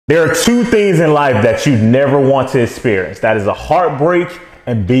There are two things in life that you never want to experience. That is a heartbreak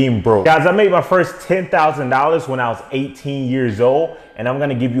and being broke. Guys, I made my first $10,000 when I was 18 years old, and I'm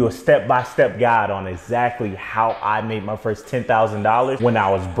gonna give you a step-by-step guide on exactly how I made my first $10,000 when I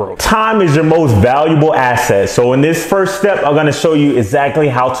was broke. Time is your most valuable asset. So in this first step, I'm gonna show you exactly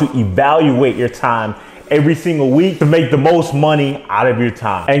how to evaluate your time every single week to make the most money out of your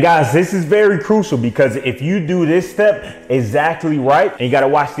time. And guys, this is very crucial because if you do this step exactly right, and you gotta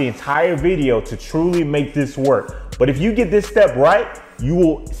watch the entire video to truly make this work. But if you get this step right, you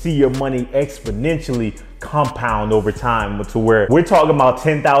will see your money exponentially compound over time to where we're talking about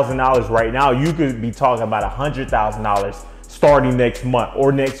 $10,000 right now. You could be talking about $100,000 starting next month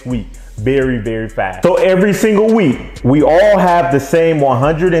or next week. Very, very fast. So every single week, we all have the same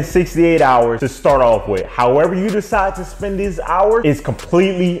 168 hours to start off with. However you decide to spend these hours is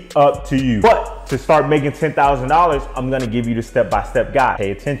completely up to you. But to start making $10,000, I'm gonna give you the step-by-step guide.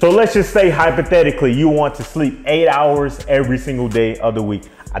 Pay attention. So let's just say hypothetically, you want to sleep 8 hours every single day of the week.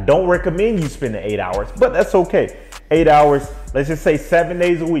 I don't recommend you spending 8 hours, but that's okay. 8 hours, let's just say 7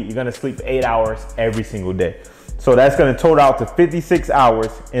 days a week, you're gonna sleep 8 hours every single day. So that's gonna total out to 56 hours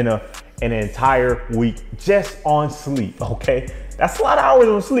in an entire week just on sleep, okay? That's a lot of hours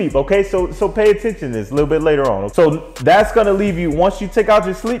on sleep, okay? So pay attention to this a little bit later on. So that's gonna leave you, once you take out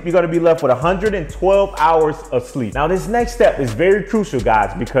your sleep, you're gonna be left with 112 hours of sleep. Now this next step is very crucial,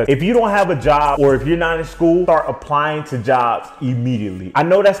 guys, because if you don't have a job or if you're not in school, start applying to jobs immediately. I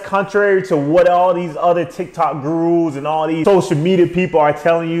know that's contrary to what all these other TikTok gurus and all these social media people are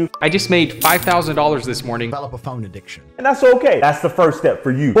telling you. I just made $5,000 this morning. Develop a phone addiction. And that's okay. That's the first step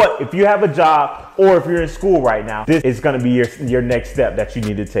for you. But if you have a job or if you're in school right now, this is gonna be your next step that you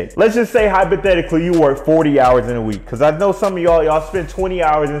need to take. Let's just say hypothetically you work 40 hours in a week, because I know some of y'all spend 20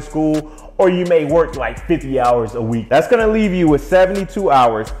 hours in school, or you may work like 50 hours a week. That's gonna leave you with 72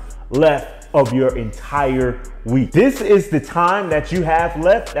 hours left of your entire week. This is the time that you have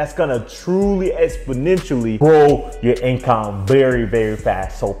left that's gonna truly exponentially grow your income very, very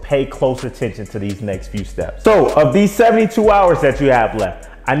fast. So pay close attention to these next few steps. So of these 72 hours that you have left,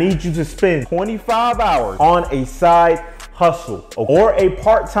 I need you to spend 25 hours on a side hustle or a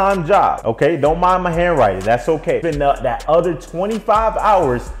part-time job, okay? Don't mind my handwriting, that's okay. Spend that other 25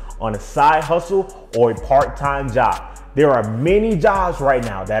 hours on a side hustle or a part-time job. There are many jobs right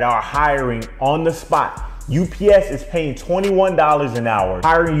now that are hiring on the spot. UPS is paying $21 an hour,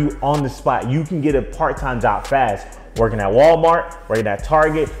 hiring you on the spot. You can get a part-time job fast, working at Walmart, working at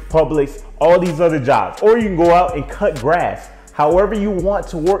Target, Publix, all these other jobs. Or you can go out and cut grass. However you want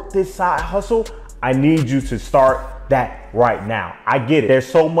to work this side hustle, I need you to start that right now. I get it. There's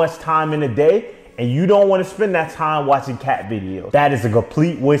so much time in a day and you don't want to spend that time watching cat videos. That is a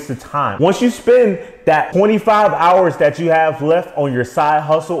complete waste of time. Once you spend that 25 hours that you have left on your side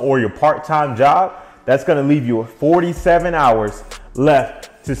hustle or your part-time job, that's going to leave you with 47 hours left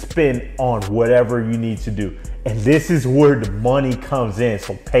to spend on whatever you need to do. And this is where the money comes in,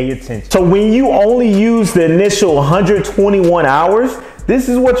 so pay attention. So when you only use the initial 121 hours, this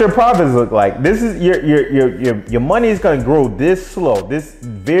is what your profits look like. This is your money is gonna grow this slow, this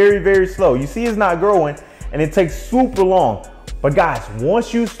very, very slow. You see it's not growing and it takes super long. But guys,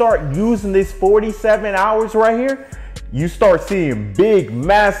 once you start using this 47 hours right here, you start seeing big,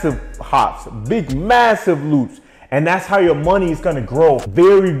 massive hops, big, massive loops. And that's how your money is gonna grow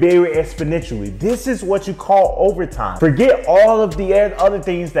very, very exponentially. This is what you call overtime. Forget all of the other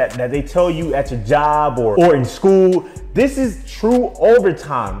things that they tell you at your job or in school. This is true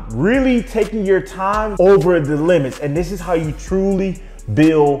overtime, really taking your time over the limits. And this is how you truly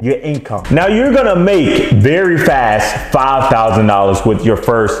build your income. Now you're gonna make very fast $5,000 with your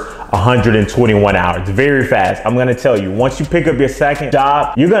first 121 hours, very fast. I'm gonna tell you, once you pick up your second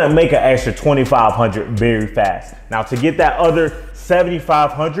job, you're gonna make an extra 2,500 very fast. Now to get that other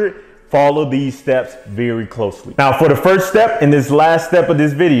 7,500, follow these steps very closely. Now for the first step, in this last step of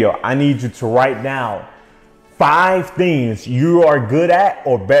this video, I need you to write down 5 things you are good at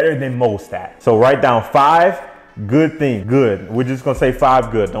or better than most at. So write down 5 good thing. Good. We're just gonna say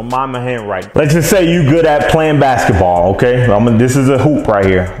 5 good. Don't mind my handwriting. Let's just say you good at playing basketball, okay? This is a hoop right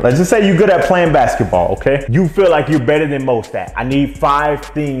here. Let's just say you good at playing basketball, okay? You feel like you're better than most at. I need 5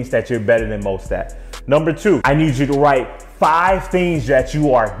 things that you're better than most at. Number 2, I need you to write 5 things that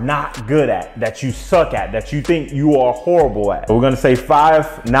you are not good at, that you suck at, that you think you are horrible at. So we're gonna say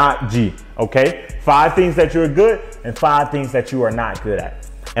 5, not G, okay? 5 things that you're good and 5 things that you are not good at.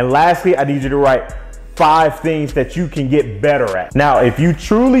 And lastly, I need you to write 5 things that you can get better at. Now, if you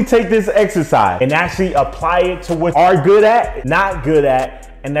truly take this exercise and actually apply it to what you are good at, not good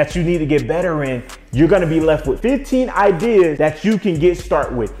at, and that you need to get better in, you're gonna be left with 15 ideas that you can get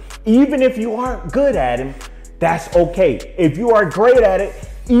started with. Even if you aren't good at them, that's okay. If you are great at it,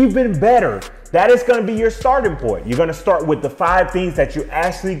 even better. That is gonna be your starting point. You're gonna start with the 5 things that you're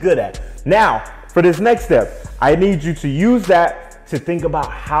actually good at. Now, for this next step, I need you to use that to think about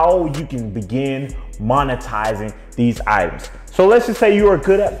how you can begin monetizing these items. So let's just say you are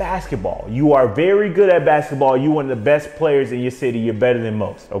good at basketball. You are very good at basketball. You're one of the best players in your city. You're better than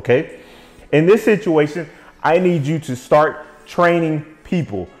most, okay? In this situation, I need you to start training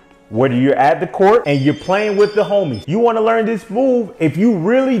people. Whether you're at the court and you're playing with the homies, you want to learn this move. If you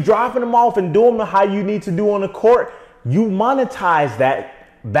really dropping them off and doing them how you need to do on the court, you monetize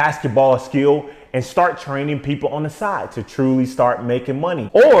that basketball skill and start training people on the side to truly start making money.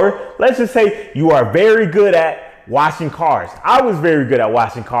 Or let's just say you are very good at washing cars. I was very good at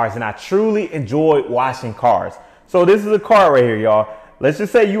washing cars and I truly enjoyed washing cars. So this is a car right here, y'all. Let's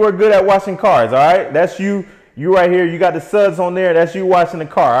just say you are good at washing cars, all right? That's you. You right here, you got the suds on there. That's you washing the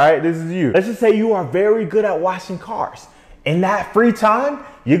car, all right? This is you. Let's just say you are very good at washing cars. In that free time,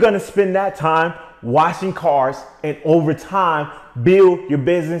 you're gonna spend that time washing cars, and over time, build your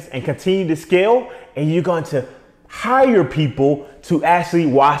business and continue to scale, and you're going to hire people to actually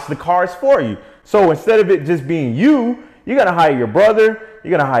wash the cars for you. So instead of it just being you, you're gonna hire your brother,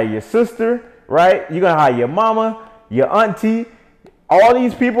 you're gonna hire your sister, right? You're gonna hire your mama, your auntie. All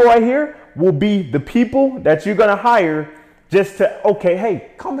these people right here will be the people that you're gonna hire just to, okay,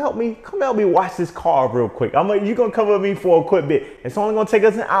 hey, come help me wash this car real quick. You're gonna come with me for a quick bit. It's only gonna take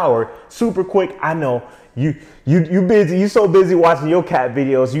us an hour, super quick. I know you busy, you so busy watching your cat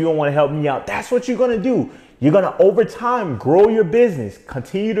videos, you don't wanna help me out. That's what you're gonna do. You're gonna, over time, grow your business,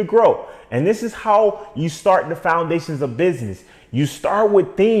 continue to grow. And this is how you start the foundations of business. You start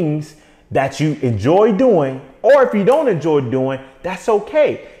with things that you enjoy doing, or if you don't enjoy doing, that's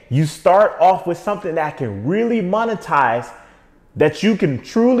okay. You start off with something that can really monetize, that you can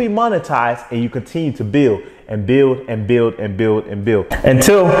truly monetize, and you continue to build and build and build and build and build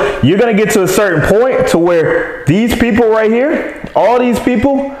until you're gonna get to a certain point to where these people right here, all these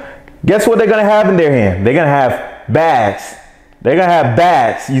people, guess what they're gonna have in their hand? They're gonna have bags. They're gonna have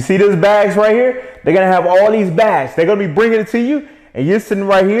bags. You see those bags right here? They're gonna have all these bags. They're gonna be bringing it to you, and you're sitting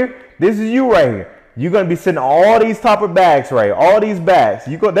right here. This is you right here. You're gonna be sitting all these type of bags right here, all these bags.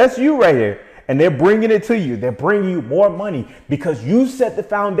 That's you right here. And they're bringing it to you. They're bringing you more money because you set the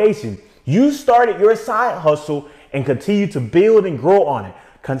foundation. You started your side hustle and continue to build and grow on it.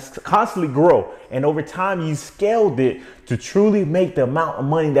 Constantly grow. And over time, you scaled it to truly make the amount of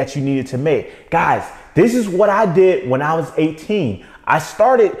money that you needed to make. Guys, this is what I did when I was 18. I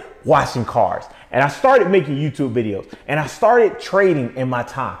started washing cars and I started making YouTube videos and I started trading in my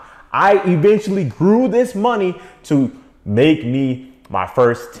time. I eventually grew this money to make me my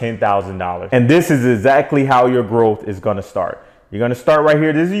first $10,000. And this is exactly how your growth is gonna start. You're gonna start right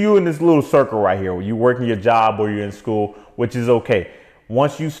here. This is you in this little circle right here where you're working your job or you're in school, which is okay.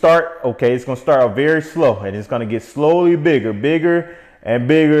 Once you start, okay, it's gonna start out very slow and it's gonna get slowly bigger, bigger and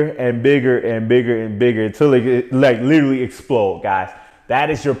bigger and bigger and bigger and bigger until it like literally explode, guys. That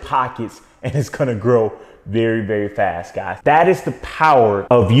is your pockets and it's gonna grow very, very fast, guys. That is the power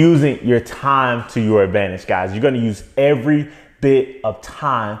of using your time to your advantage, guys. You're gonna use every bit of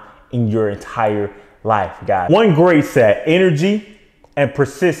time in your entire life, guys. One great set, energy and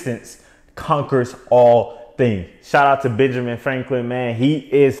persistence conquers all things. Shout out to Benjamin Franklin, man. He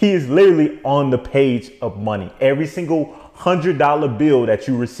is literally on the page of money. Every single $100 bill that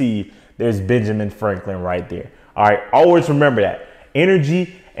you receive, there's Benjamin Franklin right there. All right, always remember that.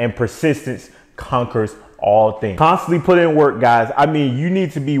 Energy and persistence conquers all things. Constantly put in work, guys. I mean, you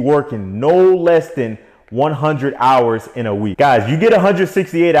need to be working no less than 100 hours in a week. Guys, you get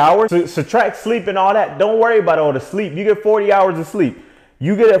 168 hours. So subtract sleep and all that. Don't worry about all the sleep. You get 40 hours of sleep.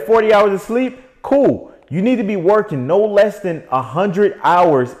 You get at 40 hours of sleep, cool. You need to be working no less than 100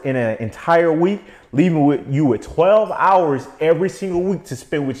 hours in an entire week, leaving you with 12 hours every single week to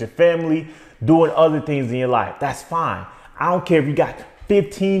spend with your family, doing other things in your life. That's fine. I don't care if you got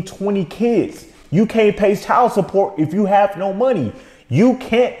 15, 20 kids. You can't pay child support if you have no money. You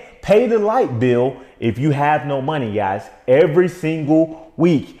can't pay the light bill if you have no money, guys. Every single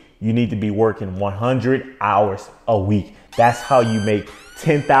week, you need to be working 100 hours a week. That's how you make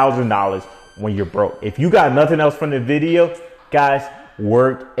 $10,000 when you're broke. If you got nothing else from the video, guys,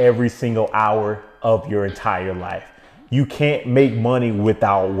 work every single hour of your entire life. You can't make money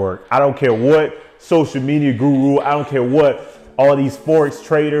without work. I don't care what social media guru, I don't care what all these Forex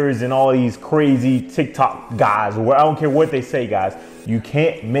traders and all these crazy TikTok guys, I don't care what they say, guys. You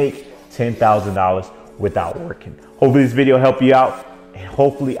can't make $10,000 without working. Hopefully this video helped you out. and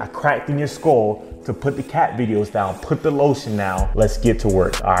hopefully I cracked in your skull to put the cat videos down, put the lotion down. Let's get to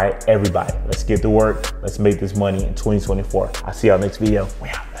work, all right? Everybody, let's get to work. Let's make this money in 2024. I'll see y'all next video. We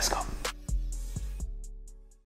out, let's go.